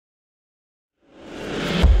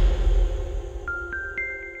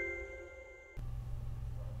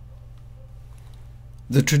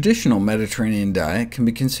The traditional Mediterranean diet can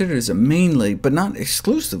be considered as a mainly, but not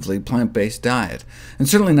exclusively, plant-based diet, and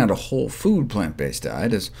certainly not a whole food plant-based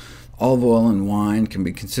diet, as olive oil and wine can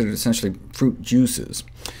be considered essentially fruit juices.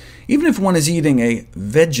 Even if one is eating a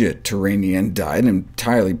vegetarian diet, an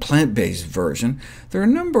entirely plant-based version, there are a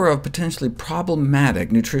number of potentially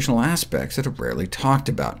problematic nutritional aspects that are rarely talked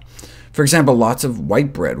about. For example, lots of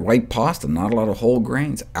white bread, white pasta, not a lot of whole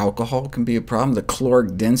grains. Alcohol can be a problem. The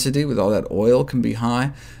caloric density with all that oil can be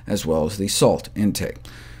high, as well as the salt intake.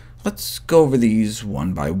 Let's go over these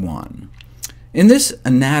one by one. In this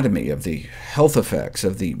anatomy of the health effects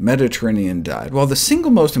of the Mediterranean diet, while the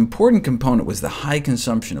single most important component was the high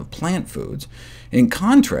consumption of plant foods, in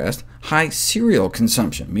contrast, high cereal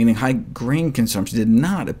consumption, meaning high grain consumption, did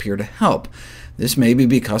not appear to help. This may be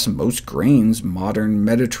because most grains modern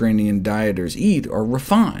Mediterranean dieters eat are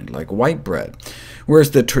refined, like white bread,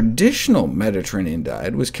 whereas the traditional Mediterranean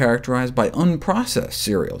diet was characterized by unprocessed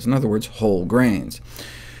cereals, in other words, whole grains.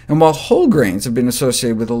 And while whole grains have been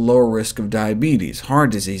associated with a lower risk of diabetes, heart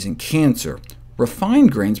disease, and cancer,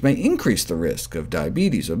 refined grains may increase the risk of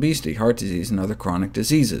diabetes, obesity, heart disease, and other chronic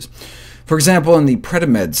diseases. For example, in the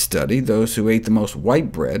Predimed study, those who ate the most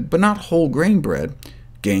white bread, but not whole grain bread,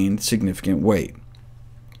 gained significant weight.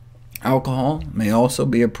 Alcohol may also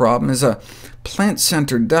be a problem. As a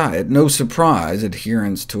plant-centered diet, no surprise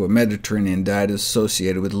adherence to a Mediterranean diet is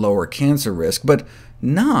associated with lower cancer risk, but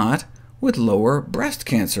not with lower breast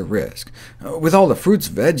cancer risk. With all the fruits,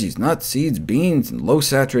 veggies, nuts, seeds, beans, and low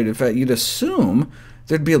saturated fat, you'd assume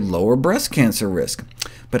there'd be a lower breast cancer risk.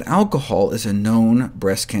 But alcohol is a known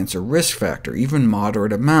breast cancer risk factor, even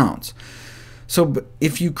moderate amounts. So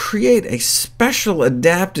if you create a special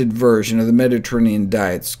adapted version of the Mediterranean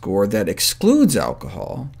diet score that excludes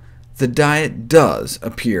alcohol, the diet does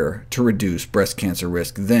appear to reduce breast cancer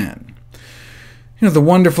risk then. The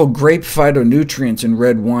wonderful grape phytonutrients in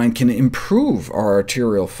red wine can improve our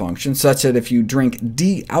arterial function, such that if you drink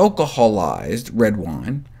de-alcoholized red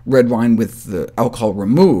wine with the alcohol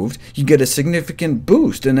removed, you get a significant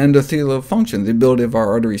boost in endothelial function, the ability of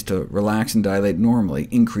our arteries to relax and dilate normally,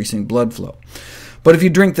 increasing blood flow. But if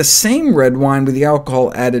you drink the same red wine with the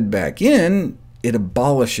alcohol added back in, it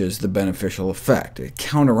abolishes the beneficial effect. It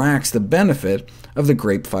counteracts the benefit of the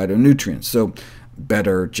grape phytonutrients, so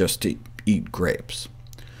better just to eat grapes.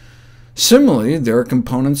 Similarly, there are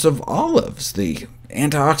components of olives, the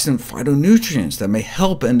antioxidant phytonutrients that may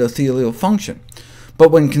help endothelial function.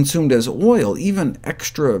 But when consumed as oil, even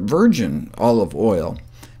extra virgin olive oil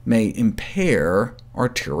may impair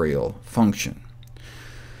arterial function.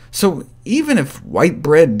 So even if white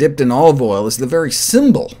bread dipped in olive oil is the very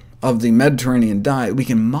symbol of the Mediterranean diet, we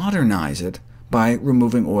can modernize it by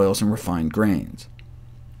removing oils and refined grains.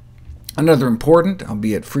 Another important,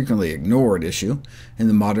 albeit frequently ignored, issue in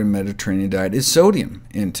the modern Mediterranean diet is sodium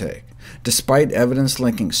intake. Despite evidence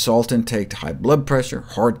linking salt intake to high blood pressure,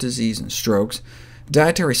 heart disease, and strokes,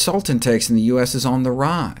 dietary salt intakes in the U.S. is on the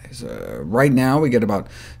rise. Right now we get about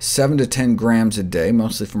 7 to 10 grams a day,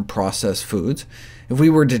 mostly from processed foods. If we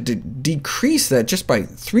were to decrease that just by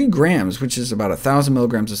 3 grams, which is about 1,000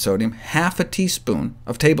 milligrams of sodium, half a teaspoon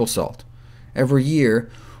of table salt every year,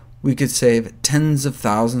 we could save tens of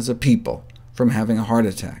thousands of people from having a heart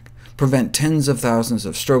attack, prevent tens of thousands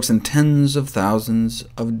of strokes, and tens of thousands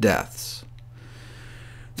of deaths.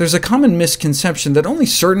 There's a common misconception that only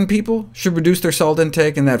certain people should reduce their salt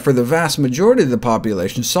intake, and that for the vast majority of the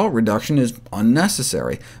population, salt reduction is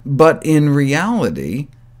unnecessary. But in reality,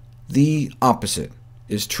 the opposite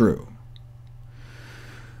is true.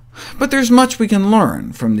 But there's much we can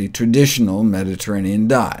learn from the traditional Mediterranean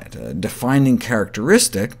diet. A defining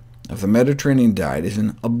characteristic of the Mediterranean diet is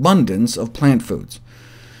an abundance of plant foods.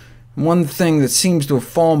 One thing that seems to have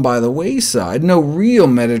fallen by the wayside: no real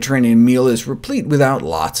Mediterranean meal is replete without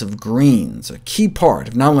lots of greens, a key part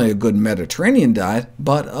of not only a good Mediterranean diet,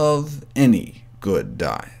 but of any good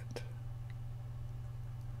diet.